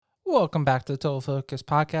Welcome back to the Total Focus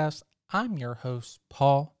Podcast. I'm your host,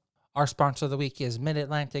 Paul. Our sponsor of the week is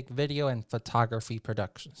Mid-Atlantic Video and Photography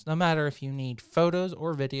Productions. No matter if you need photos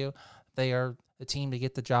or video, they are the team to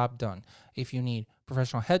get the job done. If you need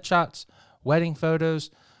professional headshots, wedding photos,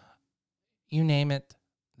 you name it,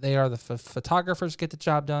 they are the photographers to get the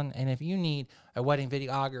job done. And if you need a wedding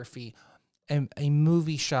videography, a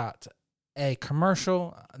movie shot, a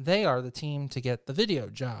commercial, they are the team to get the video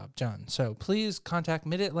job done. So please contact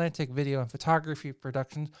Mid-Atlantic Video and Photography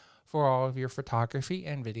Productions for all of your photography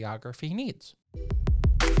and videography needs.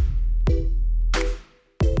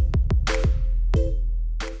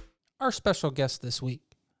 Our special guest this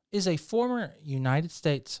week is a former United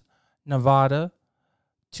States Nevada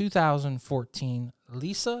 2014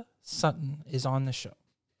 Lisa Sutton is on the show.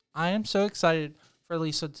 I am so excited for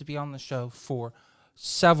Lisa to be on the show for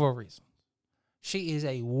several reasons. She is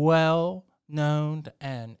a well-known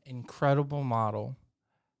and incredible model,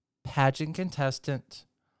 pageant contestant,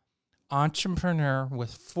 entrepreneur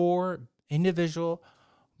with 4 individual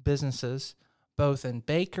businesses, both in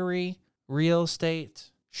bakery, real estate,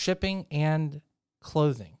 shipping, and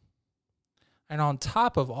clothing. And on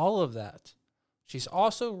top of all of that, she's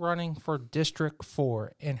also running for District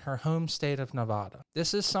 4 in her home state of Nevada.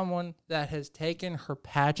 This is someone that has taken her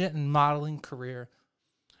pageant and modeling career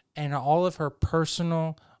and all of her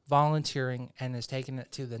personal volunteering and has taken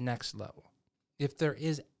it to the next level. If there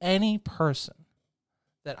is any person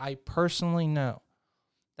that I personally know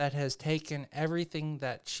that has taken everything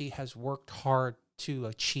that she has worked hard to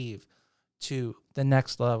achieve to the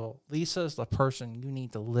next level, Lisa is the person you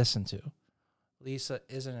need to listen to. Lisa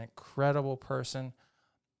is an incredible person.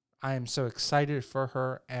 I am so excited for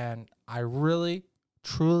her, and I really,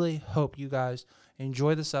 truly hope you guys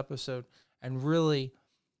enjoy this episode and really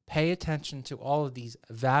pay attention to all of these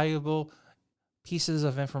valuable pieces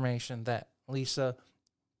of information that Lisa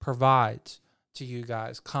provides to you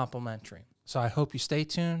guys complimentary. So I hope you stay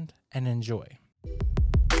tuned and enjoy.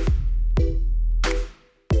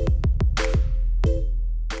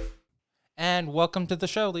 And welcome to the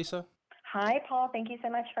show, Lisa. Hi, Paul. Thank you so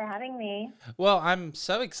much for having me. Well, I'm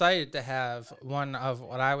so excited to have one of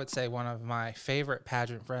what I would say one of my favorite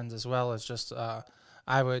pageant friends, as well as just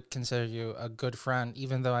I would consider you a good friend,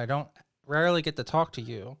 even though I don't rarely get to talk to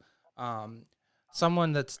you.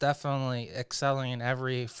 Someone that's definitely excelling in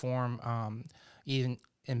every form, even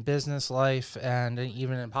in business life and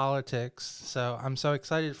even in politics. So I'm so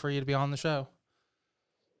excited for you to be on the show.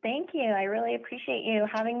 Thank you. I really appreciate you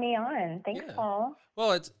having me on. Thanks, Yeah. Paul.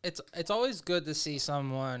 Well, it's always good to see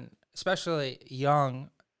someone, especially young,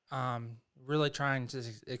 really trying to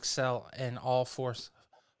excel in all forms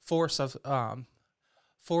of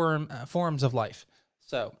life.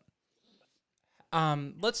 So,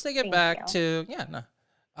 let's take it back to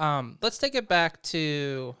let's take it back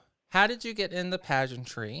to how did you get in the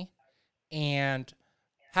pageantry, and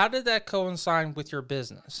how did that coincide with your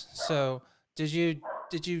business? So, did you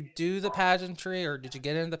do the pageantry, or did you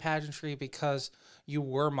get into the pageantry because you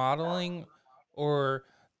were modeling, or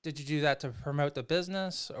did you do that to promote the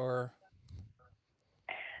business, or?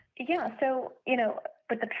 Yeah, so,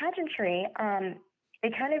 with the pageantry,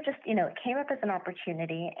 it kind of just, it came up as an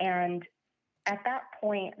opportunity. And at that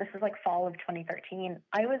point, this is like fall of 2013,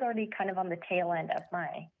 I was already kind of on the tail end of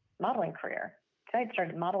my modeling career. So I had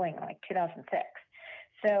started modeling in like 2006.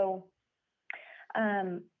 So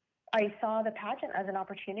I saw the pageant as an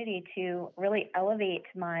opportunity to really elevate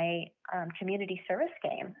my community service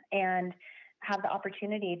game and have the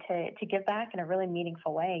opportunity to give back in a really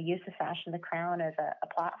meaningful way, use the Sash and the Crown as a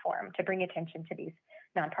platform to bring attention to these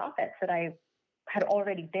nonprofits that I had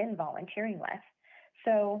already been volunteering with.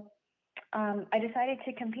 So I decided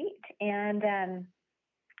to compete, and I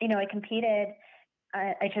competed.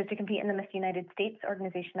 I chose to compete in the Miss United States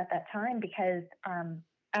organization at that time because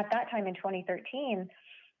at that time in 2013,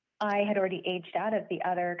 I had already aged out of the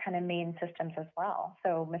other kind of main systems as well.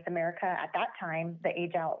 So Miss America at that time, the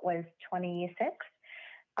age out was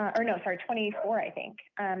 24, I think.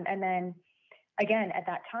 And then again, at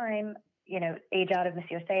that time, age out of Miss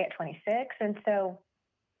USA at 26. And so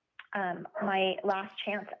my last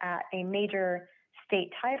chance at a major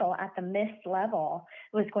state title at the Miss level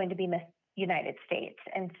was going to be Miss United States.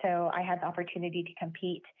 And so I had the opportunity to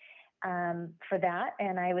compete for that,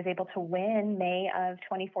 and I was able to win May of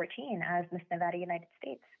 2014 as Miss Nevada United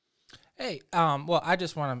States. Hey, well, I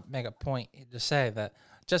just want to make a point to say that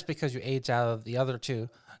just because you age out of the other two,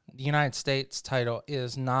 the United States title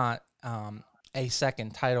is not a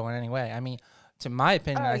second title in any way. I mean, to my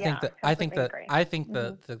opinion, I think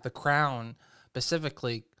the Crown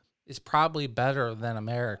specifically is probably better than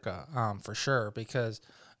America, for sure, because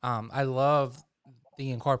I love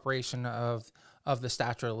the incorporation of the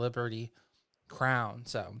Statue of Liberty crown.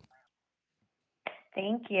 So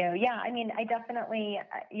Thank you. Yeah, I mean, I definitely,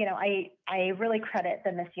 I really credit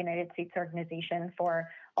the Miss United States organization for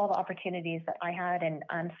all the opportunities that I had,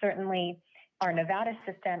 and certainly our Nevada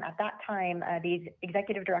system at that time. The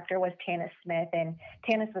executive director was Tanis Smith, and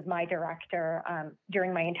Tanis was my director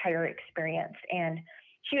during my entire experience, and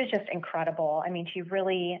she was just incredible. I mean, she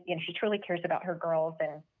really, she truly cares about her girls,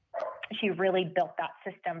 and she really built that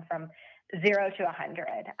system from 0 to 100.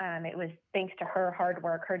 It was thanks to her hard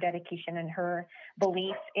work, her dedication, and her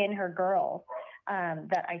belief in her girls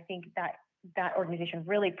that I think that organization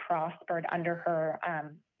really prospered under her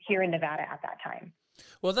here in Nevada at that time.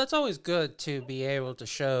 well, that's always good to be able to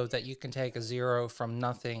show that you can take a zero from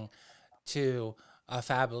nothing to a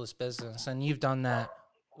fabulous business, and you've done that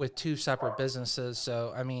with two separate businesses.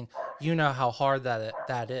 So I mean, you know how hard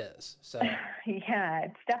that is. So Yeah,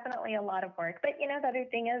 it's definitely a lot of work. But the other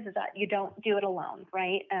thing is that you don't do it alone,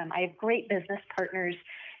 right? I have great business partners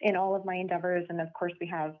in all of my endeavors, and of course we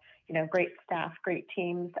have great staff, great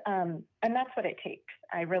teams, and that's what it takes.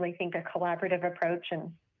 I really think a collaborative approach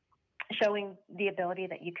and showing the ability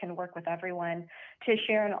that you can work with everyone to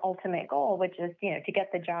share an ultimate goal, which is to get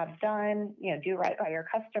the job done, do right by your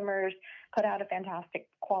customers, put out a fantastic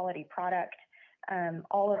quality product.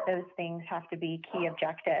 All of those things have to be key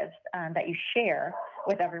objectives that you share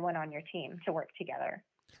with everyone on your team to work together.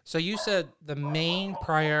 So you said the main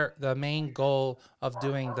goal of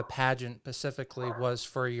doing the pageant specifically was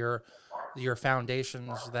for your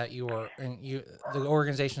foundations that you were and the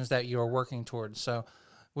organizations that you are working towards. So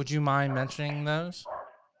would you mind mentioning those?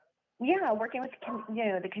 Yeah, working with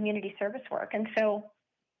the community service work, and so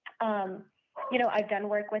um, I've done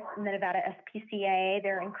work with the Nevada SPCA.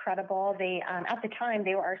 They're incredible. They at the time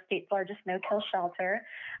they were our state's largest no-kill shelter,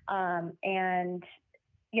 and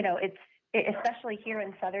it's especially here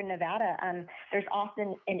in southern Nevada. There's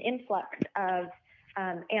often an influx of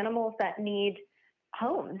animals that need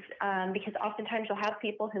homes because oftentimes you'll have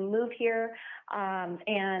people who move here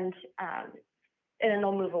and then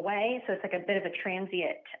they'll move away. So it's like a bit of a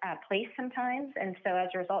transient place sometimes. And so as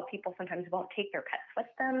a result, people sometimes won't take their pets with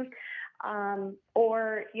them.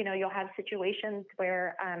 Or you'll have situations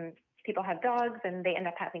where people have dogs and they end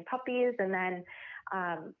up having puppies, and then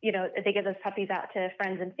they give those puppies out to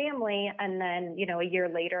friends and family, and then a year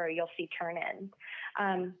later you'll see turn-ins.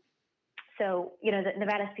 So the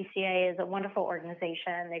Nevada SPCA is a wonderful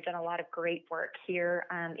organization. They've done a lot of great work here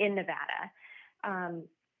in Nevada.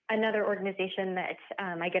 Another organization that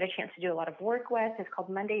I get a chance to do a lot of work with is called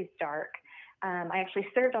Monday's Dark. I actually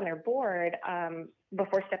served on their board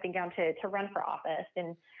before stepping down to run for office.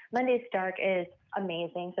 And Monday's Dark is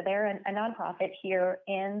amazing. So they're a nonprofit here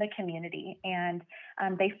in the community, and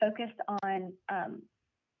they focus on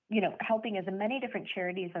helping as many different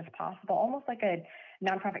charities as possible, almost like a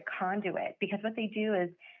nonprofit conduit. Because what they do is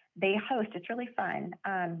they host. It's really fun.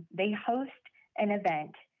 They host an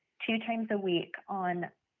event 2 times a week on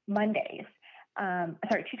Mondays. 2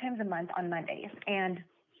 times a month on Mondays, and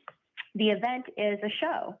the event is a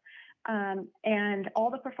show. And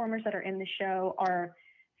all the performers that are in the show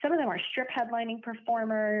some of them are strip headlining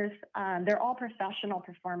performers. They're all professional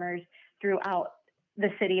performers throughout the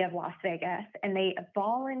city of Las Vegas, and they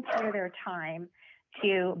volunteer their time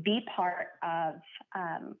to be part of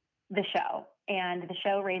the show. And the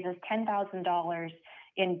show raises $10,000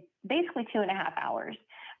 in basically 2.5 hours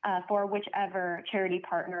for whichever charity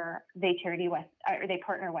partner they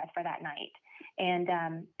partner with for that night.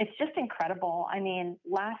 And it's just incredible. I mean,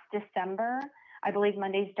 last December, I believe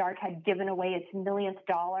Monday's Dark had given away its millionth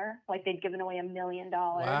dollar. Like they'd given away $1 million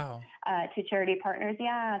Wow. To charity partners.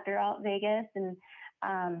 Yeah, throughout Vegas. And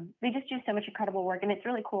they just do so much incredible work. And it's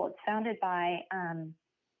really cool. It's founded by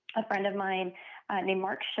a friend of mine named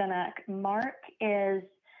Mark Shunock. Mark is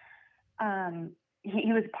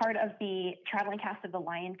he was part of the traveling cast of The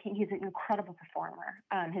Lion King. He's an incredible performer.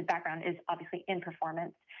 His background is obviously in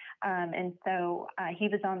performance. And so he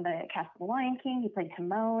was on the cast of The Lion King. He played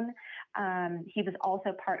Timon. He was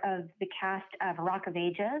also part of the cast of Rock of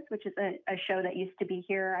Ages, which is a show that used to be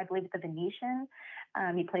here, I believe, at the Venetian.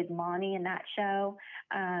 He played Lonnie in that show.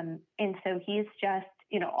 And so he's just,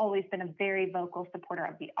 always been a very vocal supporter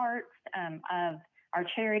of the arts, of our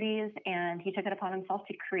charities. And he took it upon himself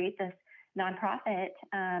to create this nonprofit,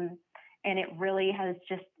 and it really has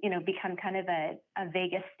just become kind of a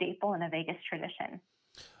Vegas staple and a Vegas tradition.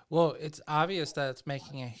 Well, it's obvious that it's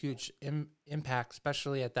making a huge impact,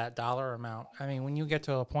 especially at that dollar amount. I mean, when you get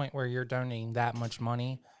to a point where you're donating that much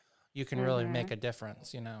money, you can really make a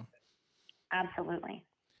difference. Absolutely.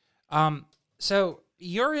 So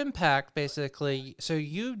your impact basically, so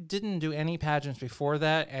you didn't do any pageants before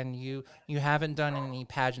that, and you haven't done any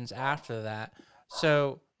pageants after that.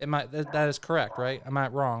 So that is correct, right? Am I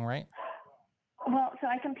wrong, right? Well, so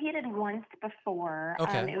I competed once before.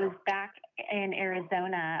 Okay. It was back in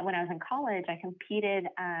Arizona when I was in college. I competed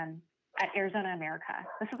at Arizona America.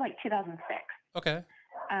 This was like 2006. Okay.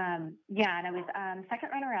 Yeah, and I was second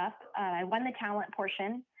runner up. I won the talent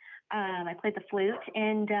portion. I played the flute,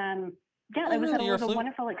 and yeah, Oh, it really? You're a was a flute?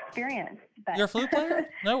 wonderful experience. You're a flute player?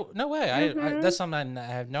 No, no way. I hmm that's something I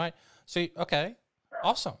have no idea. So okay,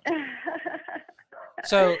 awesome.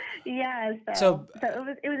 So yeah, so so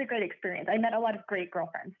it was a great experience. I met a lot of great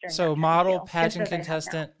girlfriends during that so time model too, just pageant as I have now.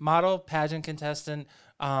 contestant, model pageant contestant,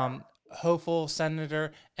 hopeful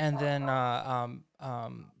senator, and then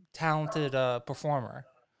talented performer.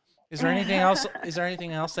 Is there anything else? Is there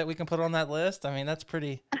anything else that we can put on that list? I mean, that's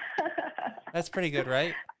pretty good,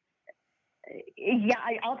 right? Yeah,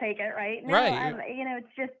 I'll take it. Right? No, Right. you know, it's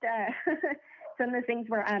just some of the things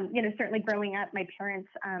where, you know, certainly growing up, my parents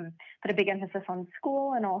put a big emphasis on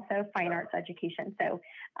school and also fine arts education. So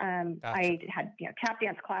Gotcha. I had, you know, tap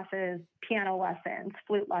dance classes, piano lessons,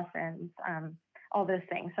 flute lessons, all those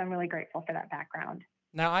things. So I'm really grateful for that background.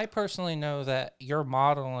 Now, I personally know that your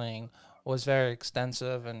modeling was very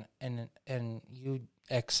extensive, and you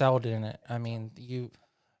excelled in it. I mean, you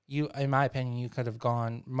in my opinion, you could have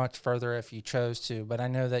gone much further if you chose to. But I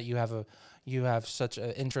know that you have such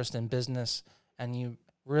an interest in business, and you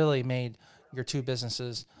really made your two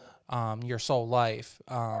businesses your sole life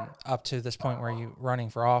up to this point where you running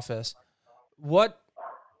for office. What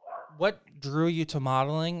what drew you to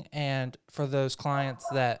modeling, and for those clients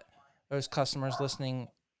that those customers listening,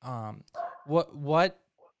 um, what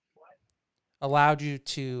allowed you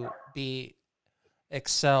to be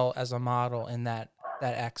excel as a model in that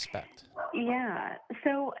aspect? Yeah.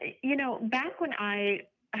 So, you know, back when I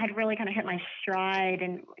had really kind of hit my stride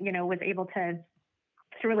and, you know, was able to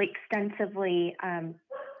really extensively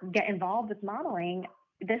get involved with modeling,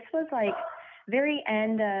 this was like very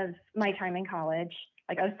end of my time in college,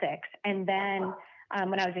 like '06. And then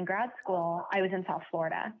when I was in grad school, I was in South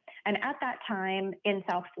Florida. And at that time in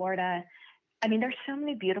South Florida, I mean, there's so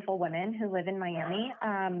many beautiful women who live in Miami.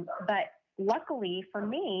 But luckily for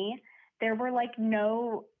me, there were like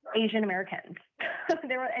no Asian Americans.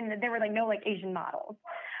 There were like no like Asian models,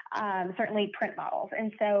 certainly print models.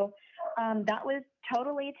 And so that was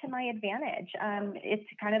totally to my advantage. It's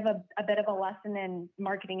kind of a bit of a lesson in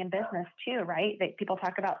marketing and business too, right? That people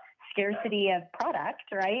talk about scarcity of product,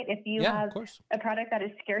 right? If you Yeah, of have course. a product that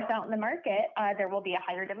is scarce out in the market, there will be a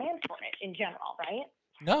higher demand for it in general, right?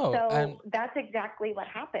 No, So and that's exactly what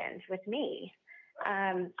happened with me.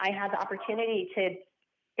 I had the opportunity to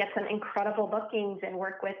get some incredible bookings and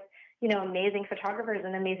work with, you know, amazing photographers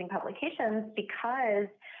and amazing publications because,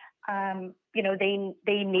 you know,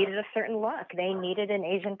 they needed a certain look. They needed an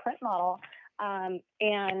Asian print model.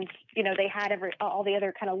 And you know they had all the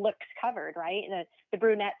other kind of looks covered, right? The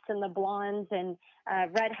brunettes and the blondes and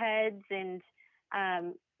redheads and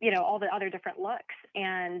you know all the other different looks.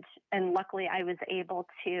 And luckily I was able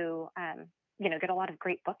to you know get a lot of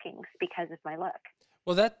great bookings because of my look.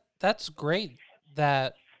 well, that's great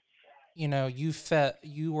that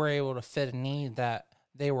you were able to fit a need that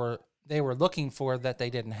they were looking for that they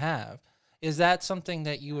didn't have. Is that something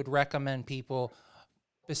that you would recommend people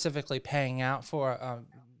specifically paying out for,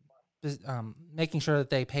 making sure that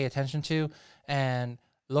they pay attention to and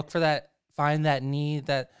look for that, find that need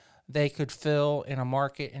that they could fill in a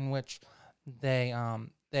market in which they are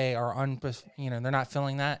they're not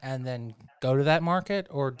filling that, and then go to that market?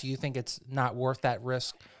 Or do you think it's not worth that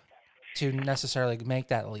risk to necessarily make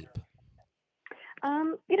that leap?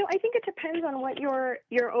 You know, I think it depends on what your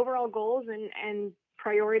overall goals and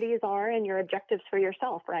priorities are and your objectives for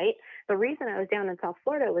yourself, right? The reason I was down in South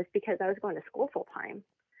Florida was because I was going to school full time.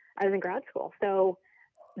 I was in grad school, so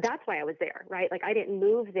that's why I was there, right? Like I didn't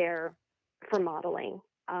move there for modeling.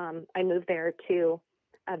 I moved there to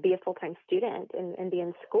be a full time student and be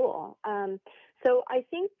in school. So I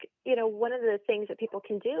think you know one of the things that people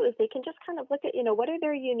can do is they can just kind of look at you know what are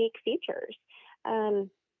their unique features. Um,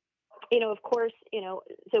 you know, of course, you know,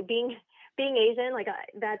 so being Asian, like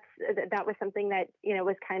that was something that you know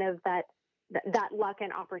was kind of that luck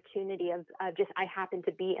and opportunity of just I happened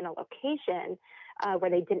to be in a location where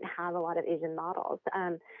they didn't have a lot of Asian models.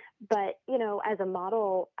 But you know, as a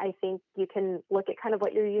model, I think you can look at kind of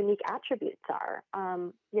what your unique attributes are.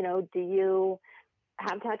 You know, do you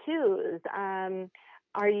have tattoos?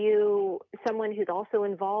 Are you someone who's also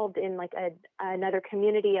involved in like another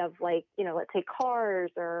community of like you know let's say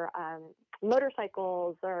cars or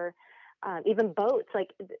motorcycles or even boats? Like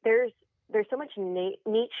there's so much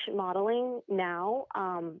niche modeling now,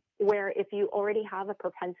 where if you already have a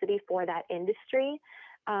propensity for that industry,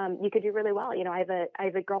 you could do really well. I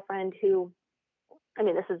have a girlfriend who, I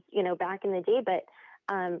mean, this is, back in the day, but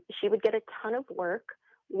she would get a ton of work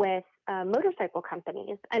with motorcycle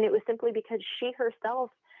companies, and it was simply because she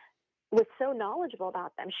herself was so knowledgeable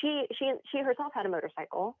about them. She herself had a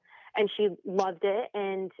motorcycle, and she loved it,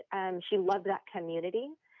 and she loved that community,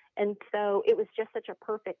 and so it was just such a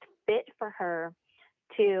perfect fit for her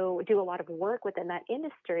to do a lot of work within that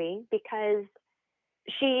industry because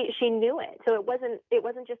she knew it. So it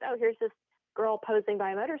wasn't just, oh, here's this girl posing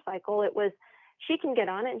by a motorcycle. It was, she can get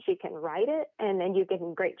on it and she can ride it, and then you get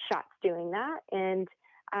great shots doing that. And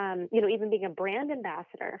even being a brand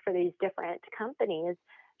ambassador for these different companies,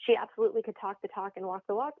 she absolutely could talk the talk and walk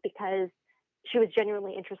the walk because she was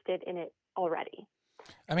genuinely interested in it already.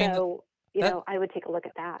 I mean, So, that I would take a look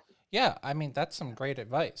at that. yeah, I mean that's some great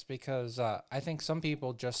advice because I think some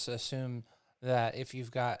people just assume that if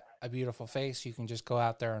you've got a beautiful face, you can just go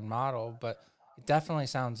out there and model. But it definitely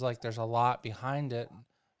sounds like there's a lot behind it,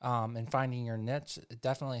 and finding your niche. It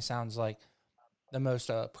definitely sounds like the most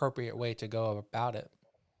appropriate way to go about it.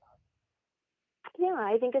 Yeah,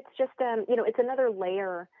 I think it's just it's another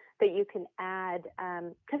layer that you can add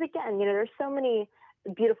because again, there's so many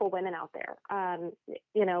beautiful women out there, and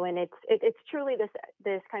it's truly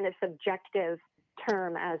this kind of subjective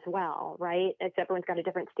term as well, right? It's everyone's got a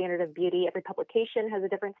different standard of beauty. Every publication has a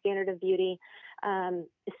different standard of beauty.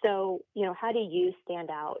 So how do you stand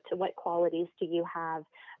out? What qualities do you have,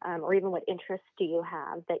 or even what interests do you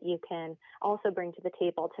have that you can also bring to the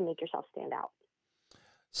table to make yourself stand out?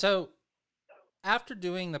 So after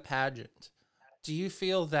doing the pageant, do you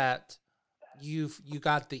feel that you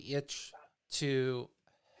got the itch to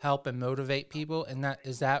help and motivate people, and that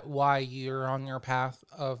is that why you're on your path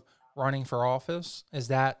of running for office? Is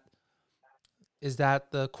that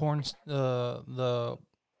the corn the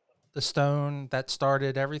stone that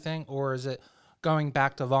started everything, or is it going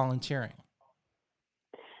back to volunteering?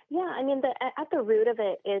 Yeah, I mean, at the root of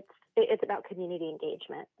it, it's about community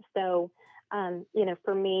engagement. So,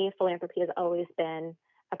 for me, philanthropy has always been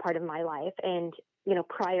a part of my life. And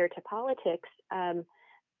prior to politics,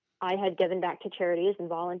 I had given back to charities and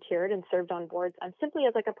volunteered and served on boards simply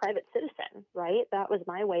as like a private citizen, right? That was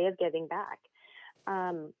my way of giving back.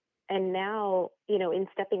 And now, in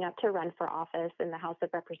stepping up to run for office in the House of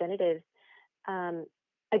Representatives, um,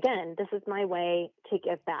 again, this is my way to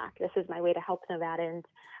give back. This is my way to help Nevadans,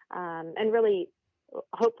 and really,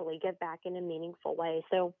 hopefully, give back in a meaningful way.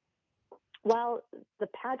 So while the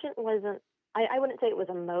pageant wasn't, I wouldn't say it was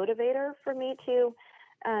a motivator for me to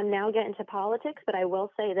now get into politics, but I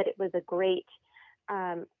will say that it was a great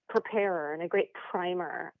preparer and a great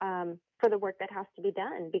primer for the work that has to be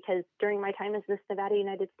done. Because during my time as Miss Nevada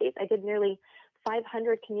United States, I did nearly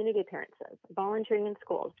 500 community appearances, volunteering in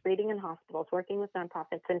schools, reading in hospitals, working with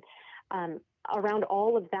nonprofits. And around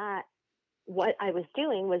all of that, what I was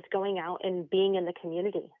doing was going out and being in the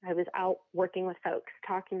community. I was out working with folks,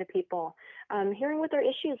 talking to people, hearing what their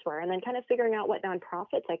issues were, and then kind of figuring out what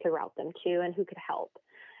nonprofits I could route them to and who could help.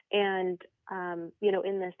 And,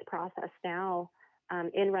 in this process now,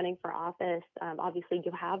 in running for office, obviously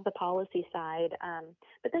you have the policy side,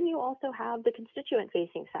 but then you also have the constituent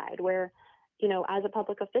facing side where, as a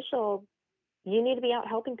public official, you need to be out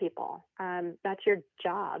helping people. That's your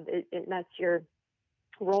job. That's your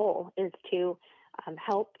role, is to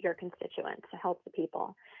help your constituents, to help the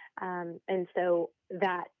people. And so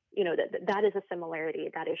that, that is a similarity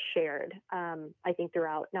that is shared, I think,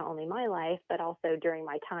 throughout not only my life, but also during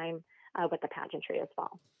my time with the pageantry as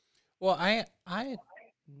well. Well, I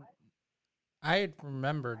had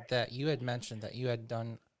remembered that you had mentioned that you had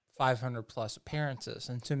done 500 plus appearances,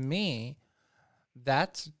 and to me,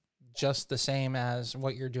 that's just the same as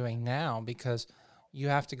what you're doing now because you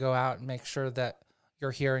have to go out and make sure that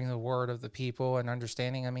you're hearing the word of the people and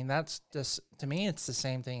understanding. I mean, that's just, to me, it's the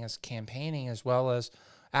same thing as campaigning, as well as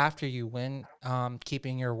after you win,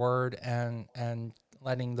 keeping your word and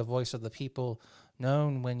letting the voice of the people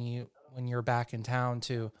known when you're back in town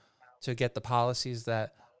to get the policies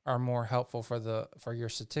that are more helpful for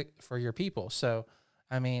your people. So,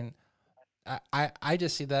 I mean, I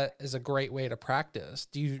just see that as a great way to practice.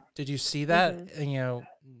 Did you see that, Hmm.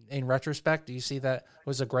 in retrospect? Do you see that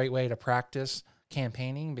was a great way to practice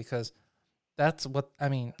campaigning? Because that's what I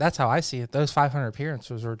mean. That's how I see it. Those 500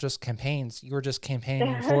 appearances were just campaigns. You were just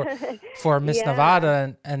campaigning for Miss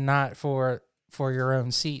Nevada, Yeah. and not for your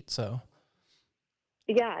own seat. So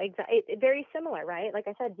Yeah, exactly. Very similar, right? Like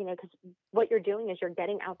I said, because what you're doing is you're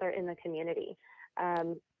getting out there in the community,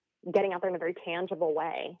 um, getting out there in a very tangible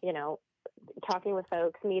way. talking with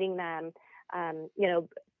folks, meeting them, you know,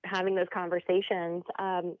 having those conversations.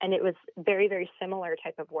 And it was very, very similar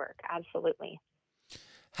type of work. Absolutely.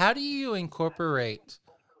 How do you incorporate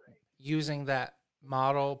using that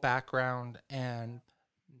model background and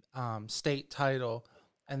state title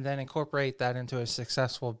and then incorporate that into a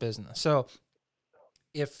successful business? So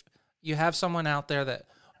if you have someone out there that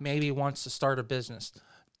maybe wants to start a business,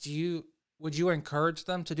 would you encourage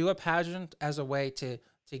them to do a pageant as a way to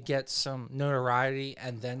get some notoriety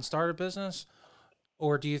and then start a business?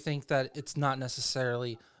 Or do you think that it's not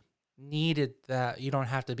necessarily needed, that you don't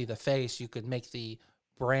have to be the face, you could make the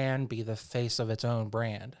brand be the face of its own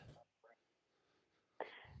brand?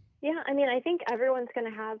 Yeah, I mean, I think everyone's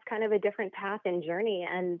going to have kind of a different path and journey.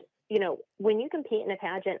 And, you know, when you compete in a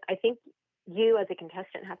pageant, I think you as a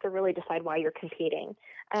contestant have to really decide why you're competing.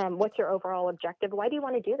 What's your overall objective? Why do you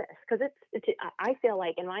want to do this? Because I feel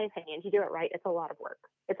like, in my opinion, to do it right, it's a lot of work.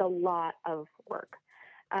 It's a lot of work.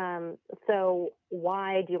 So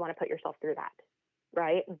why do you want to put yourself through that?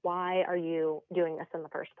 Right? Why are you doing this in the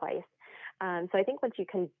first place? So I think once you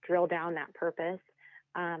can drill down that purpose,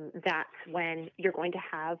 that's when you're going to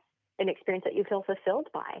have an experience that you feel fulfilled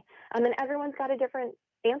by. And everyone's got a different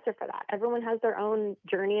answer for that. Everyone has their own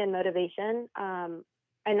journey and motivation, and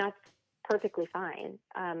that's perfectly fine.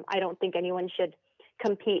 I don't think anyone should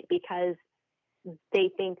compete because they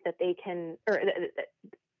think that they can, or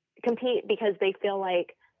compete because they feel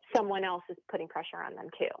like someone else is putting pressure on them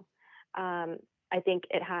too. I think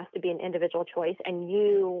it has to be an individual choice, and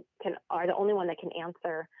you are the only one that can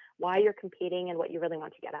answer why you're competing and what you really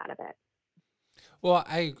want to get out of it. Well,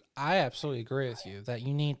 I absolutely agree with you that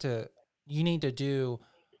you need to do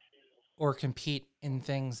or compete in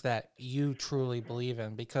things that you truly believe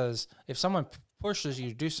in, because if someone pushes you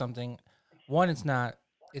to do something, one, it's not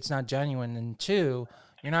genuine, and two,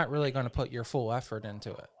 you're not really going to put your full effort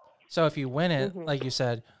into it. So if you win it, like you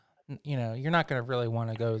said, you know, you're not going to really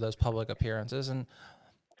want to go to those public appearances. And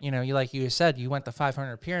you know, like you said, you went to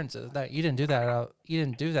 500 appearances. That you didn't do that. You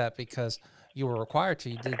didn't do that because you were required to.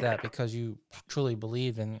 You did that because you truly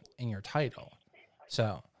believe in your title.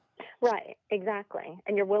 So. Right, exactly.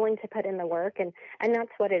 And you're willing to put in the work, and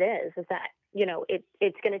that's what it is that, you know,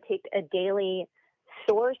 it's going to take a daily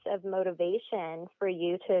source of motivation for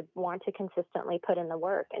you to want to consistently put in the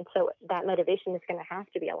work. And so that motivation is going to have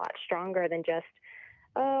to be a lot stronger than just,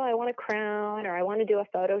 oh, I want a crown, or I want to do a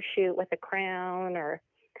photo shoot with a crown, or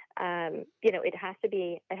you know, it has to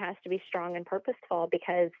be strong and purposeful,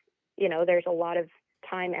 because, you know, there's a lot of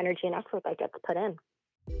time, energy, and effort that gets put in.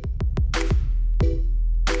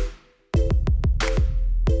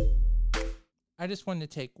 I just wanted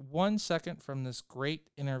to take 1 second from this great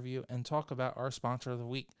interview and talk about our sponsor of the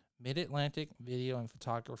week, Mid-Atlantic Video and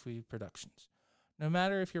Photography Productions. No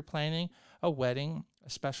matter if you're planning a wedding, a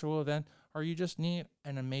special event, or you just need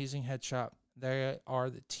an amazing headshot, they are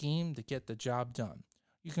the team to get the job done.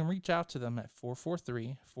 You can reach out to them at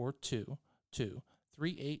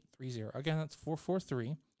 443-422-3830. Again, that's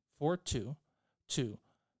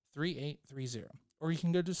 443-422-3830. Or you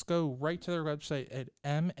can just go right to their website at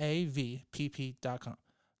mavpp.com.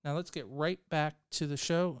 Now let's get right back to the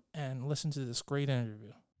show and listen to this great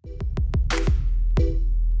interview.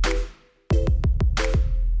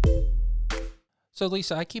 So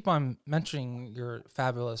Lisa, I keep on mentioning your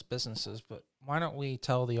fabulous businesses, but why don't we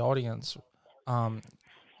tell the audience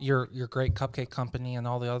your great cupcake company and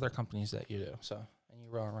all the other companies that you do, and you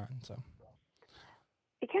run. So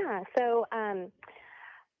yeah, so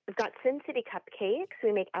we've got Sin City Cupcakes.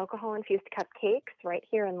 We make alcohol-infused cupcakes right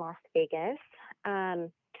here in Las Vegas.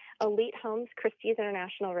 Elite Homes Christie's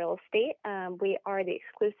International Real Estate. We are the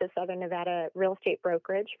exclusive Southern Nevada real estate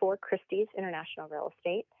brokerage for Christie's International Real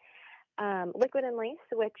Estate. Liquid and Lace,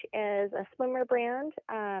 which is a swimwear brand,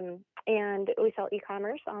 and we sell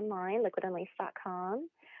e-commerce online, liquidandlace.com.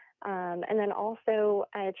 And then also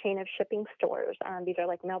a chain of shipping stores. These are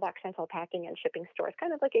like mailbox rental, packing, and shipping stores,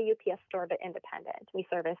 kind of like a UPS store, but independent. We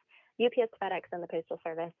service UPS, FedEx, and the Postal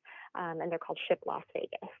Service, and they're called Ship Las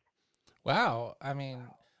Vegas. Wow. I mean,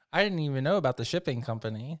 I didn't even know about the shipping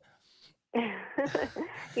company.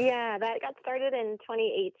 Yeah, that got started in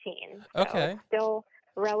 2018. So okay. It's still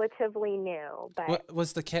relatively new, but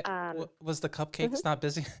was the cupcakes not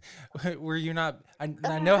busy? Were you not? I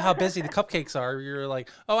know how busy the cupcakes are. You're like,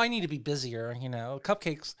 oh, I need to be busier. You know,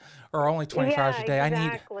 cupcakes are only 24 hours a day.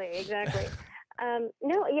 Exactly.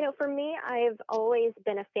 No, for me, I've always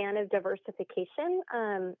been a fan of diversification.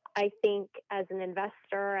 I think as an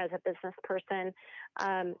investor, as a business person,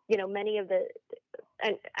 many of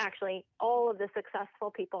and actually all of the successful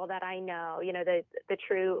people that I know, the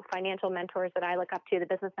true financial mentors that I look up to, the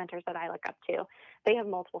business mentors that I look up to, they have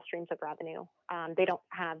multiple streams of revenue. They don't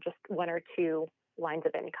have just one or two lines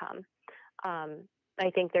of income. I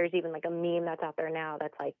think there's even like a meme that's out there now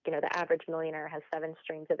that's like, the average millionaire has 7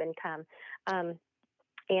 streams of income.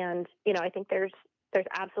 And I think there's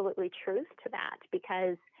absolutely truth to that,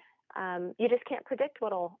 because you just can't predict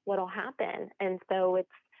what'll happen. And so it's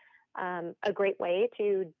a great way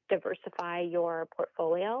to diversify your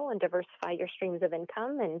portfolio and diversify your streams of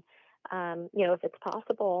income. And, if it's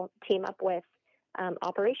possible, team up with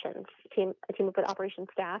operations, team up with operations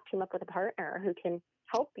staff, team up with a partner who can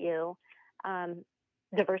help you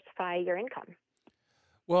diversify your income.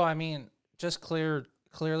 Well, I mean, just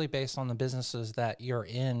clearly based on the businesses that you're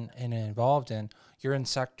in and involved in, you're in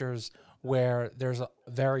sectors where there's a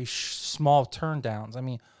very small turndowns. I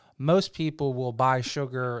mean, most people will buy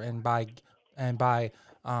sugar and buy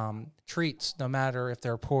treats, no matter if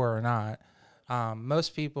they're poor or not.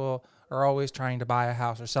 Most people are always trying to buy a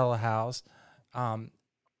house or sell a house.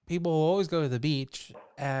 People will always go to the beach,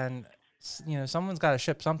 and someone's got to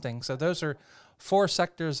ship something. So those are 4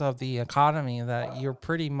 sectors of the economy that you're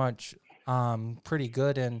pretty much pretty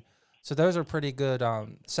good in. So those are pretty good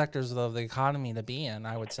sectors of the economy to be in,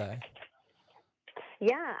 I would say.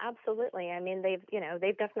 Yeah, absolutely. I mean,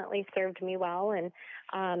 they've definitely served me well, and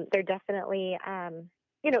they're definitely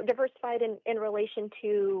diversified in relation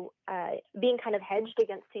to being kind of hedged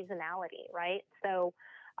against seasonality, right? So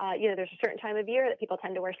there's a certain time of year that people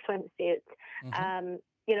tend to wear swimsuits. Mm-hmm.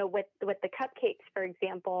 With the cupcakes, for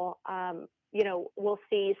example, we'll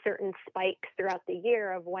see certain spikes throughout the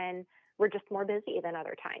year of when we're just more busy than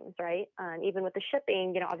other times, right? Even with the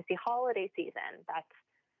shipping, obviously holiday season,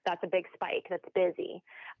 that's a big spike, that's busy.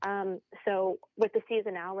 So with the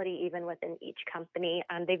seasonality, even within each company,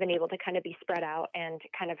 they've been able to kind of be spread out and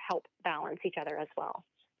kind of help balance each other as well.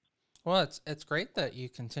 Well, it's great that you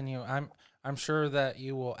continue. I'm sure that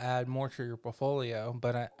you will add more to your portfolio,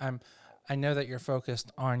 but I know that you're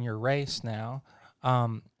focused on your race now.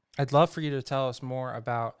 I'd love for you to tell us more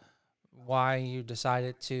about why you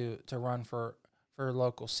decided to run for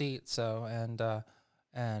local seats. So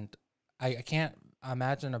and I can't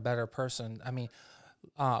imagine a better person. I mean,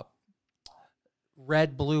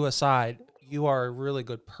 red, blue aside, you are a really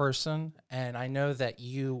good person, and I know that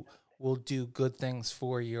you will do good things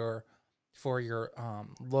for your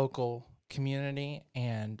local community,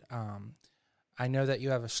 and I know that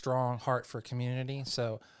you have a strong heart for community.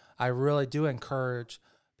 So I really do encourage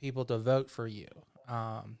people to vote for you,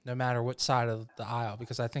 no matter what side of the aisle,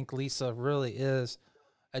 because I think Lisa really is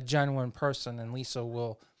a genuine person, and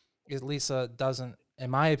Lisa doesn't, in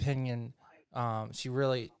my opinion, she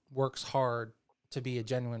really works hard to be a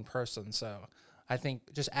genuine person. So I think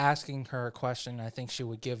just asking her a question, I think she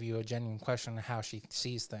would give you a genuine question on how she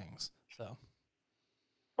sees things. So.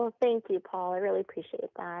 Well, thank you, Paul. I really appreciate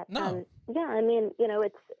that. No. Yeah, I mean,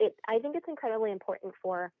 I think it's incredibly important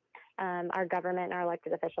for our government and our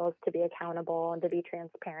elected officials to be accountable and to be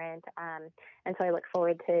transparent. And so I look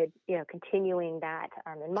forward to, continuing that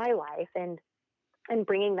in my life and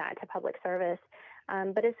bringing that to public service.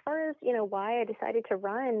 But as far as, why I decided to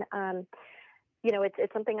run,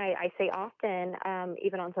 it's something I say often,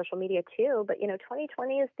 even on social media too, but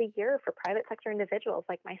 2020 is the year for private sector individuals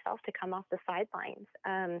like myself to come off the sidelines.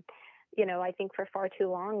 I think for far too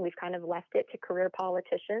long, we've kind of left it to career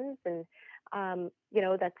politicians, and,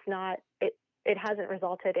 that's not, it hasn't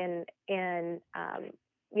resulted in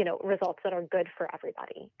results that are good for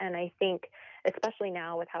everybody. And I think, especially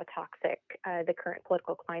now with how toxic the current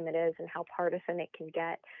political climate is and how partisan it can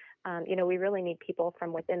get, we really need people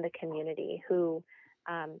from within the community who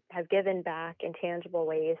have given back in tangible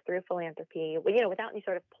ways through philanthropy, without any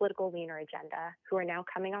sort of political lean or agenda, who are now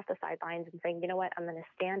coming off the sidelines and saying, you know what, I'm going to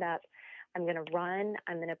stand up, I'm going to run,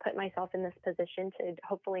 I'm going to put myself in this position to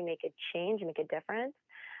hopefully make a change, make a difference.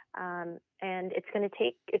 And it's going to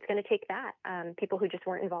take that people who just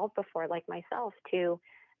weren't involved before, like myself, to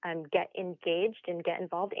get engaged and get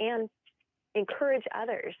involved and encourage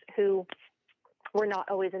others who were not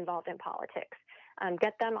always involved in politics.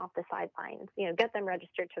 Get them off the sidelines, get them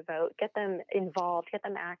registered to vote, get them involved, get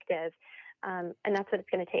them active. And that's what it's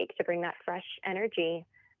going to take to bring that fresh energy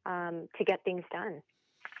to get things done.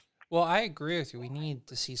 Well, I agree with you. We need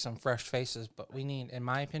to see some fresh faces, but in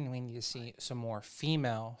my opinion, we need to see some more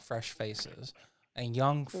female fresh faces and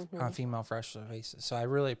young female fresh faces. So I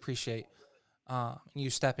really appreciate you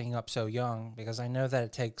stepping up so young, because I know that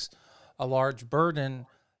it takes a large burden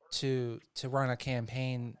to run a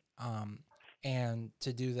campaign and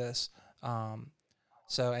to do this.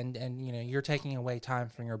 So and you know, you're taking away time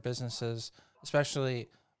from your businesses, especially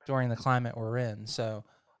during the climate we're in. So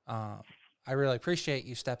I really appreciate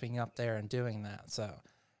you stepping up there and doing that. So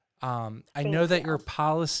I know Thank that your you.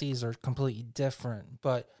 policies are completely different,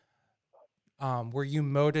 but were you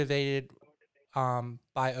motivated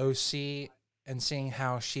by OC and seeing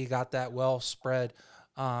how she got that well spread,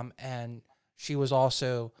 and she was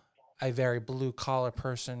also a very blue collar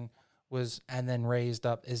person, was and then raised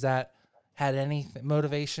up? Is that had any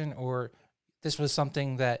motivation, or this was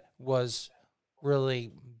something that was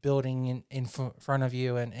really building in front of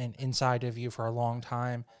you and inside of you for a long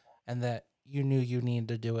time, and that you knew you needed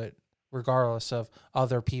to do it regardless of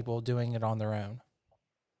other people doing it on their own?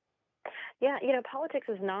 Yeah, politics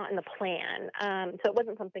is not in the plan. So it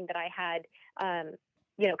wasn't something that I had,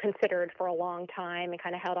 considered for a long time and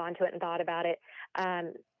kind of held on to it and thought about it.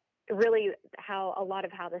 Really, how a lot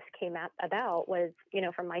of how this came about was,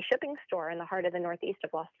 from my shipping store in the heart of the northeast of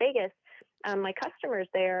Las Vegas. My customers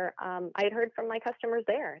there, I had heard from my customers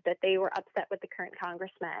there that they were upset with the current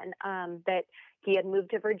congressman, that he had moved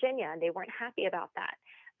to Virginia and they weren't happy about that.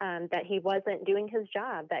 That he wasn't doing his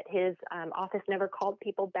job, that his office never called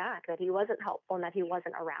people back, that he wasn't helpful, and that he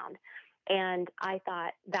wasn't around. And I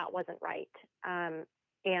thought that wasn't right.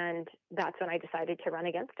 And that's when I decided to run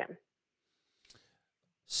against him.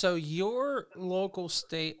 So your local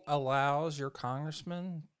state allows your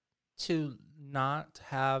congressman to not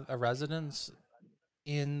have a residence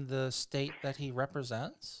in the state that he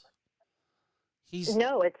represents?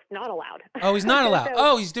 No, it's not allowed. Oh, he's not allowed. So,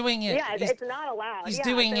 oh, he's doing it. Yeah, it's not allowed. He's Yeah,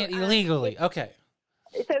 doing so, it illegally. Okay.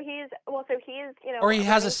 So he's Or he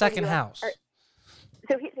has a running for second US house.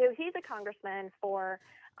 So he's a congressman for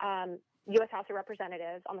U.S. House of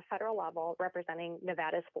Representatives on the federal level, representing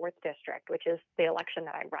Nevada's 4th district, which is the election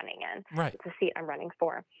that I'm running in. Right. It's the seat I'm running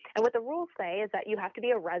for. And what the rules say is that you have to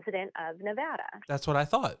be a resident of Nevada. That's what I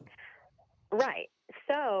thought. Right.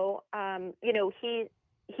 So,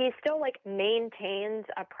 he still maintains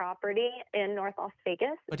a property in North Las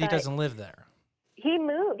Vegas, But he doesn't live there. He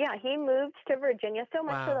moved. Yeah, he moved to Virginia so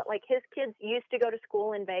much so that his kids used to go to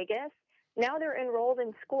school in Vegas. Now they're enrolled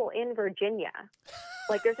in school in Virginia.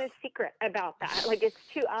 There's no secret about that. It's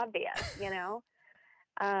too obvious,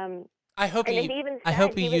 I hope and you. even I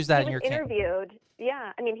hope you use that he in your was campaign. interviewed.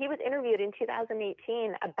 Yeah, he was interviewed in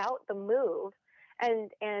 2018 about the move,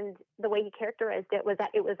 and the way he characterized it was that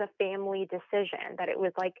it was a family decision, that it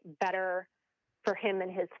was better for him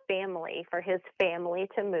and his family, for his family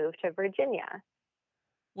to move to Virginia.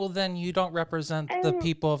 Well, then you don't represent the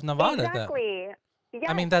people of Nevada. Exactly. Then.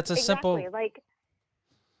 Yes, that's a simple.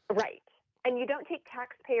 Right. And you don't take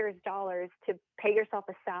taxpayers' dollars to pay yourself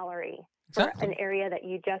a salary Exactly. for an area that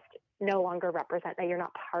you just no longer represent, that you're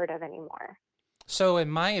not part of anymore. So, in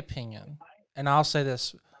my opinion, and I'll say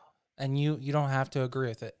this, and you don't have to agree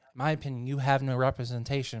with it. In my opinion, you have no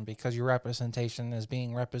representation because your representation is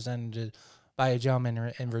being represented by a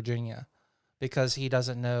gentleman in Virginia because he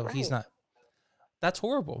doesn't know he's not. That's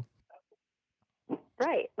horrible.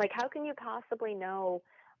 Right. How can you possibly know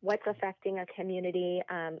what's affecting a community,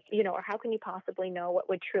 or how can you possibly know what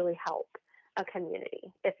would truly help a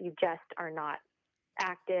community if you just are not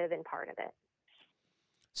active and part of it?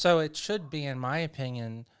 So it should be, in my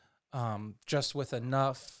opinion, just with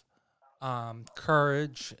enough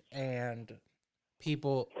courage and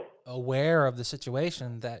people aware of the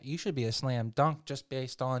situation, that you should be a slam dunk just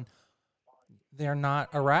based on they're not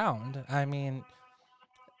around. I mean,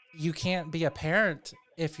 you can't be a parent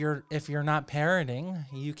if you're not parenting.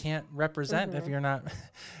 You can't represent if you're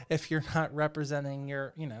not representing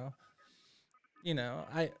your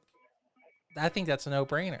I think that's a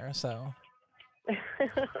no-brainer. So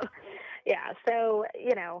yeah, so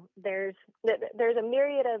there's a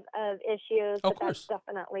myriad of issues, of but course, that's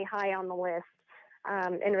definitely high on the list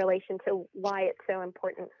in relation to why it's so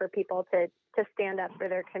important for people to stand up for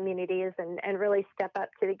their communities and really step up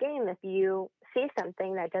to the game if you see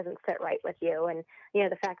something that doesn't sit right with you. And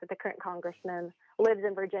the fact that the current congressman lives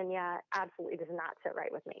in Virginia absolutely does not sit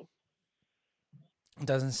right with me. It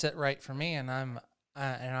doesn't sit right for me, and I'm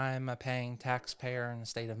a paying taxpayer in the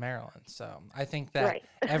state of Maryland. So I think that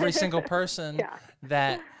every single person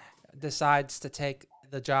that decides to take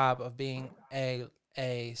the job of being a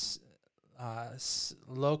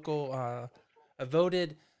local a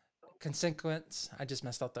voted constituent, I just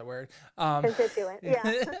messed up that word. Constituent,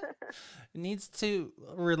 yeah. Needs to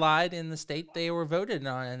reside in the state they were voted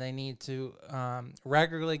on, and they need to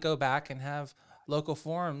regularly go back and have local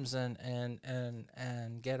forums and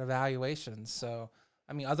get evaluations. So,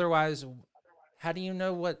 I mean, otherwise, how do you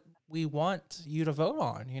know what we want you to vote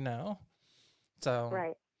on, So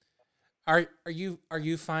Right. are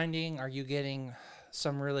you finding, are you getting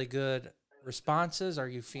some really good responses? Are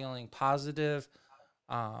you feeling positive?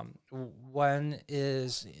 When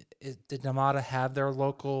did Nevada have their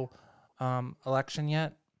local election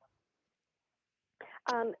yet?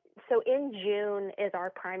 Um, so in June is our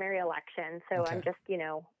primary election. So I'm Okay. just,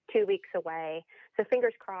 2 weeks away. So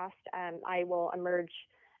fingers crossed, I will emerge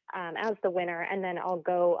as the winner, and then I'll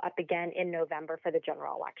go up again in November for the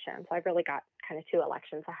general election. So I've really got kind of two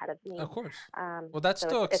elections ahead of me. Of course. Well, that's So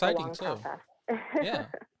still it's a exciting long too. process. Yeah.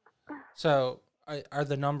 So are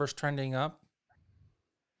the numbers trending up?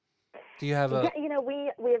 Do you have Yeah, a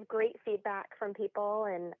we have great feedback from people,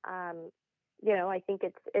 and I think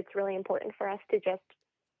it's really important for us to just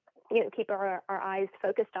keep our eyes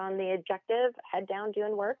focused on the objective, head down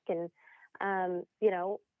doing work, and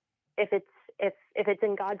if it's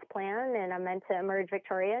in God's plan and I'm meant to emerge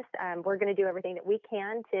victorious, we're going to do everything that we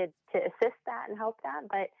can to assist that and help that.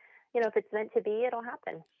 But if it's meant to be, it'll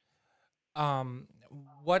happen. um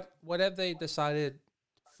what have they decided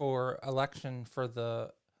for election for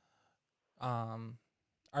the um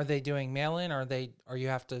are they doing mail in, or you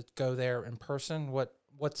have to go there in person?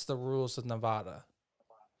 What's the rules of Nevada?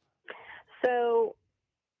 So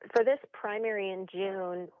for this primary in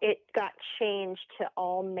June, it got changed to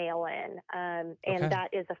all mail-in, and Okay.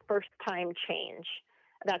 that is a first-time change.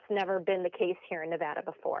 That's never been the case here in Nevada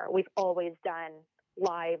before. We've always done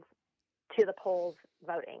live to the polls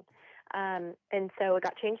voting, and so it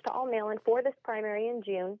got changed to all mail-in for this primary in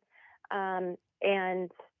June, and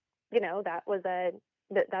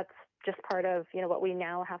that's just part of what we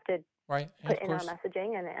now have to Right. And put of in our course.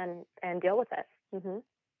 messaging and deal with it.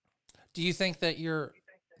 Do you think that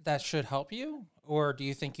should help you, or do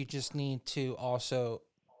you think you just need to also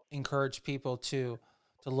encourage people to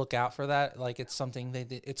look out for that? Like it's something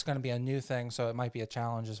it's going to be a new thing, so it might be a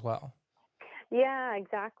challenge as well. Yeah,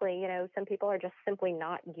 exactly. Some people are just simply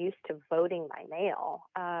not used to voting by mail.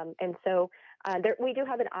 And so we do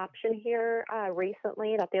have an option here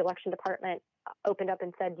recently that the election department opened up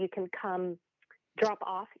and said you can come drop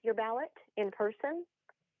off your ballot in person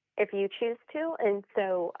if you choose to. And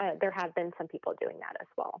so there have been some people doing that as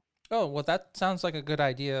well. Oh, well, that sounds like a good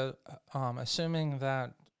idea. Assuming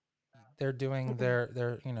that they're doing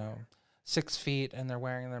their 6 feet and they're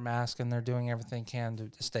wearing their mask and they're doing everything they can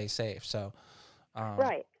to stay safe. So, um,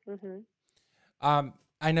 Right.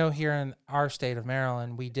 I know here in our state of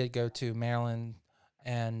Maryland, we did go to Maryland,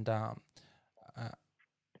 and uh,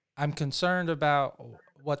 I'm concerned about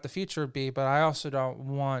what the future would be, but I also don't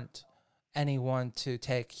want anyone to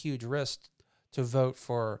take huge risks to vote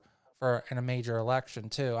for in a major election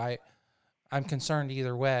too. I'm concerned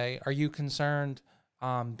either way. Are you concerned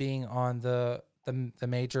being on the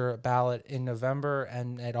major ballot in November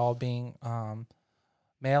and it all being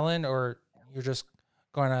mail in, or you're just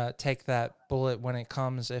going to take that bullet when it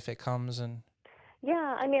comes, if it comes? And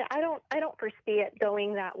Yeah, I mean, I don't foresee it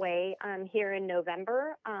going that way here in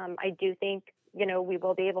November. I do think we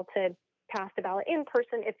will be able to pass the ballot in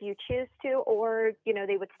person if you choose to, or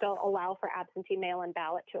they would still allow for absentee mail-in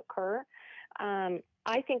ballot to occur.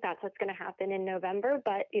 I think that's what's going to happen in November.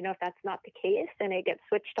 But if that's not the case and it gets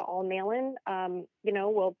switched to all mail-in,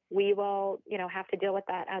 we will have to deal with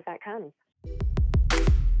that as that comes.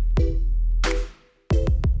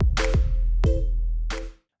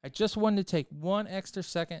 I just wanted to take one extra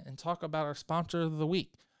second and talk about our sponsor of the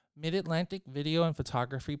week, Mid-Atlantic Video and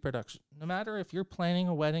Photography Production. No matter if you're planning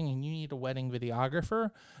a wedding and you need a wedding videographer,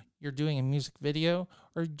 you're doing a music video,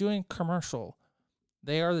 or you're doing a commercial,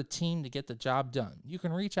 they are the team to get the job done. You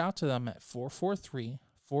can reach out to them at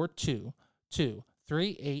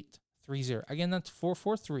 443-422-3830. Again, that's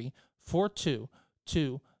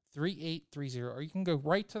 443-422-3830. Or you can go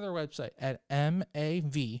right to their website at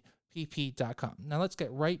mavpp.com. Now let's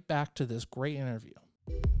get right back to this great interview.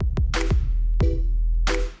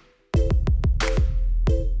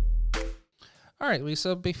 All right,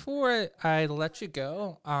 Lisa, before I let you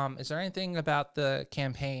go, is there anything about the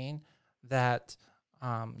campaign that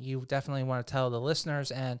you definitely want to tell the listeners?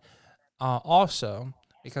 And also,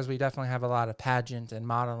 because we definitely have a lot of pageant and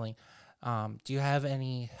modeling, do you have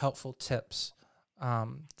any helpful tips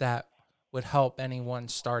that would help anyone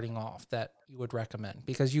starting off that you would recommend?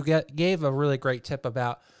 Because you gave a really great tip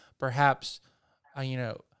about perhaps,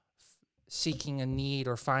 seeking a need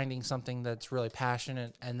or finding something that's really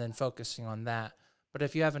passionate and then focusing on that. But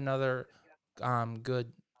if you have another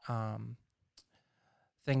good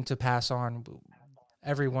thing to pass on,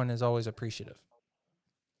 everyone is always appreciative.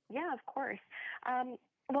 Yeah, of course.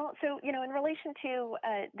 Well, so in relation to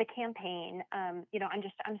the campaign, I'm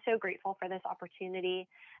so grateful for this opportunity,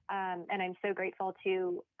 and I'm so grateful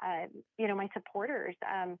to my supporters.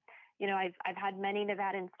 I've had many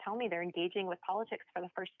Nevadans tell me they're engaging with politics for the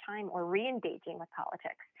first time or re-engaging with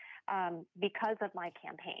politics because of my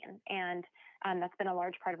campaign, and that's been a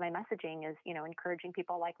large part of my messaging is encouraging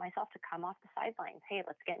people like myself to come off the sidelines. Hey,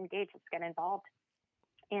 let's get engaged, let's get involved.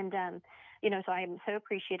 And so I'm so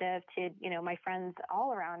appreciative to my friends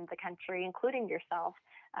all around the country, including yourself,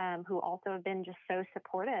 who also have been just so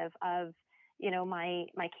supportive of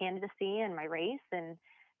my candidacy and my race. And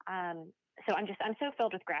so I'm so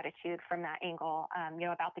filled with gratitude from that angle,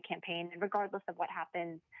 about the campaign. And regardless of what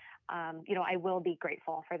happens, I will be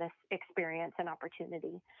grateful for this experience and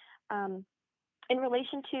opportunity. In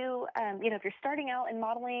relation to, if you're starting out in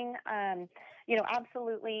modeling,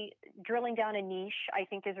 absolutely drilling down a niche, I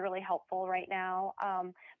think is really helpful right now.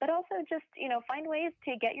 But also just, find ways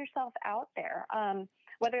to get yourself out there,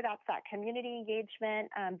 whether that's that community engagement,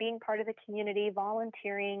 being part of the community,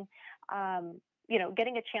 volunteering,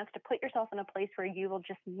 getting a chance to put yourself in a place where you will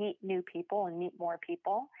just meet new people and meet more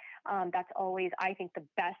people. That's always, I think, the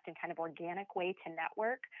best and kind of organic way to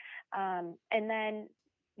network. And then,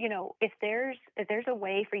 if there's a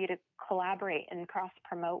way for you to collaborate and cross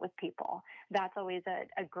promote with people, that's always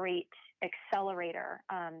a great accelerator,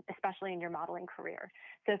 especially in your modeling career.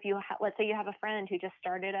 So if let's say you have a friend who just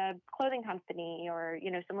started a clothing company, or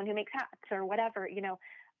someone who makes hats or whatever,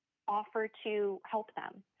 offer to help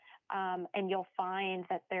them, and you'll find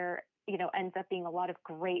that there ends up being a lot of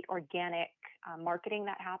great organic marketing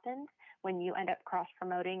that happens when you end up cross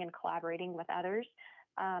promoting and collaborating with others.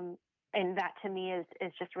 And that to me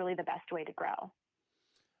is just really the best way to grow.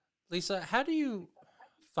 Lisa, how do you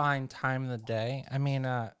find time in the day? I mean,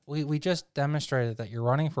 we just demonstrated that you're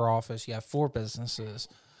running for office. You have 4 businesses.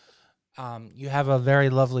 You have a very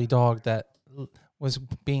lovely dog that was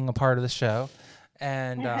being a part of the show,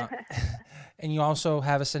 and and you also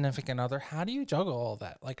have a significant other. How do you juggle all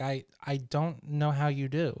that? Like, I don't know how you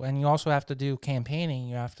do. And you also have to do campaigning.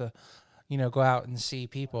 You have to, go out and see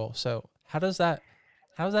people. So how does that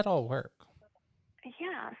all work?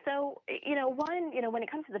 Yeah. So, when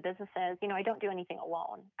it comes to the businesses, I don't do anything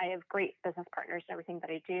alone. I have great business partners in everything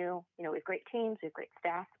that I do. We have great teams, we have great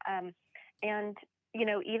staff. And,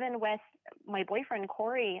 even with my boyfriend,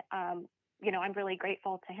 Corey, I'm really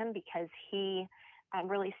grateful to him because he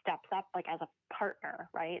really steps up like as a partner,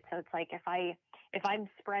 right? So it's like if I'm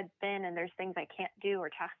spread thin and there's things I can't do or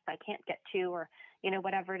tasks I can't get to, or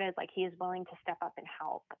whatever it is, like he is willing to step up and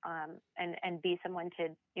help, and be someone to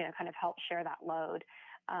kind of help share that load,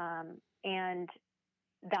 and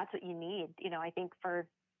that's what you need. I think for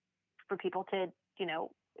people to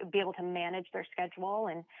be able to manage their schedule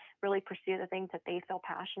and really pursue the things that they feel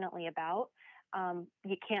passionately about.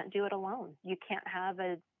 You can't do it alone. You can't have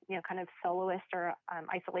a kind of soloist or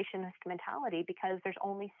isolationist mentality, because there's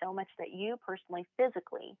only so much that you personally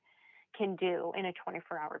physically can do in a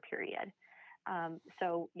 24-hour period.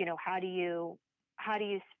 So how do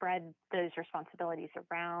you spread those responsibilities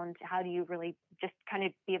around? How do you really just kind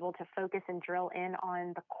of be able to focus and drill in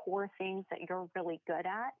on the core things that you're really good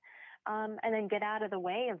at, and then get out of the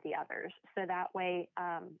way of the others, so that way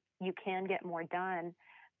you can get more done,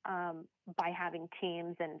 by having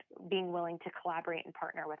teams and being willing to collaborate and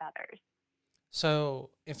partner with others. So,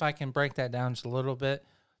 if I can break that down just a little bit,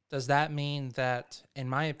 does that mean that, in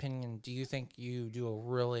my opinion, do you think you do a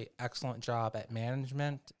really excellent job at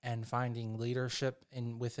management and finding leadership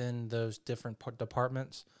within those different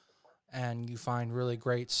departments, and you find really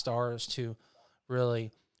great stars to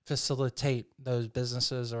really facilitate those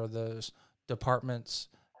businesses or those departments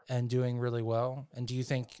and doing really well? And do you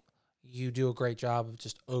think you do a great job of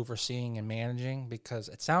just overseeing and managing? Because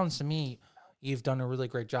it sounds to me you've done a really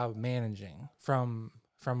great job of managing from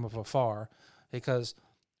afar, because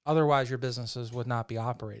otherwise your businesses would not be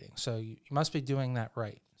operating. So you must be doing that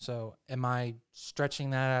right. So am I stretching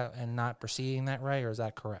that out and not perceiving that right, or is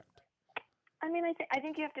that correct? I mean, I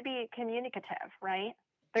think you have to be communicative, right?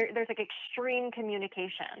 There's like extreme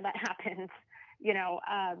communication that happens,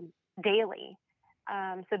 daily.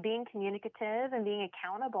 So being communicative and being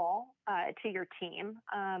accountable to your team,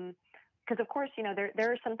 because of course,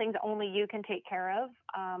 there are some things only you can take care of,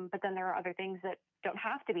 but then there are other things that don't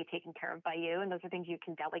have to be taken care of by you, and those are things you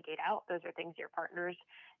can delegate out. Those are things your partners,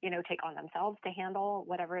 take on themselves to handle,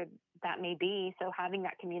 whatever that may be. So having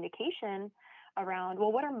that communication around,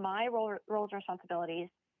 well, what are my roles and responsibilities?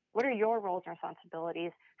 What are your roles and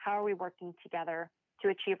responsibilities? How are we working together to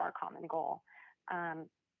achieve our common goal?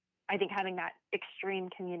 I think having that extreme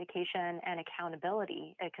communication and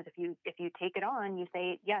accountability, because if you take it on, you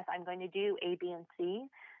say, yes, I'm going to do A, B, and C,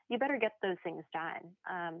 you better get those things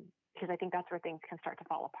done. Because I think that's where things can start to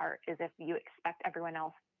fall apart, is if you expect everyone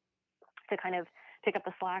else to kind of pick up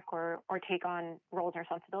the slack or take on roles and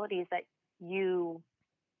responsibilities that you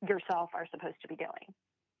yourself are supposed to be doing.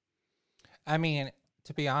 I mean,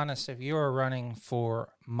 to be honest, if you were running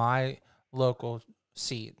for my local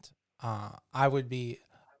seat, I would be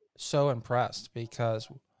so impressed because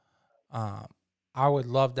I would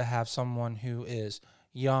love to have someone who is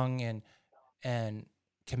young and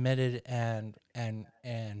committed and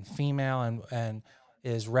female and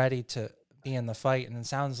is ready to be in the fight. And it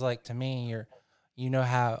sounds like to me you know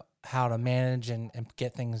how to manage and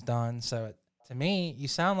get things done. So to me, you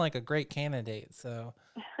sound like a great candidate. So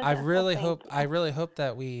I really hope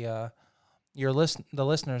that we the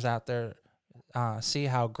listeners out there see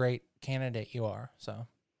how great candidate you are. So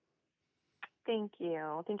Thank you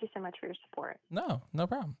so much for your support. no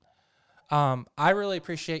problem. I really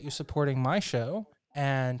appreciate you supporting my show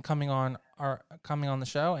and coming on the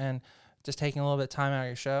show and just taking a little bit of time out of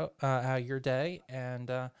your show, out of your day. And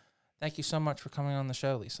thank you so much for coming on the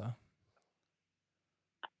show, Lisa.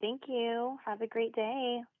 Thank you. Have a great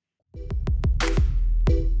day.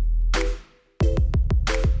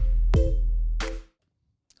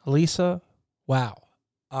 Lisa, wow.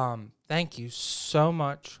 Thank you so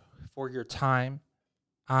much for your time.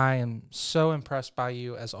 I am so impressed by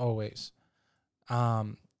you as always. I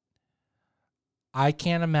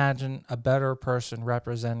can't imagine a better person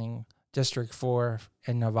representing District 4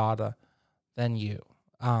 in Nevada than you.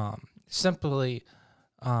 Simply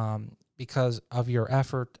because of your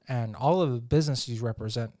effort and all of the businesses you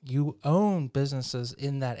represent. You own businesses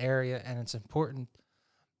in that area, and it's important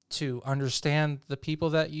to understand the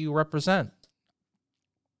people that you represent.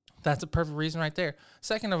 That's a perfect reason right there.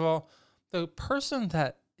 Second of all, the person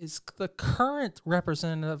that is the current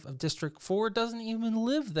representative of District 4 doesn't even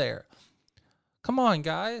live there. Come on,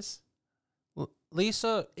 guys.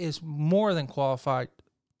 Lisa is more than qualified.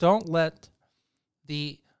 Don't let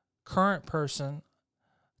the current person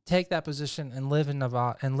take that position and live in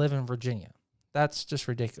Nevada and live in Virginia. That's just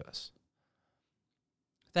ridiculous.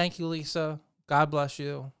 Thank you, Lisa. God bless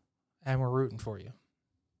you. And we're rooting for you.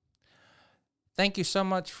 Thank you so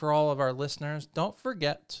much for all of our listeners. Don't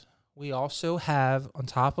forget, we also have, on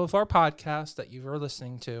top of our podcast that you are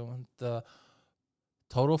listening to, the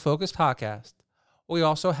Total Focus Podcast, we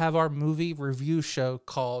also have our movie review show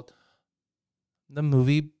called The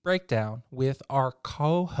Movie Breakdown with our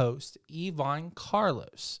co-host, Yvonne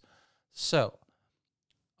Carlos. So,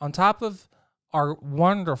 on top of our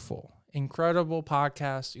wonderful, incredible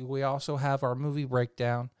podcast, we also have our movie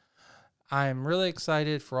breakdown. I am really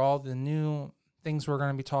excited for all the new things we're going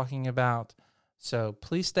to be talking about. So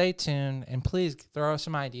please stay tuned and please throw us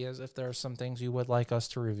some ideas if there are some things you would like us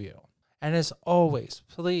to review. And as always,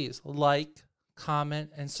 please like, comment,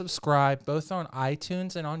 and subscribe both on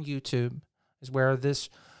iTunes and on YouTube, is where this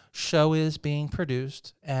show is being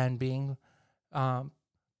produced and being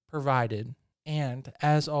provided. And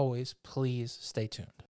as always, please stay tuned.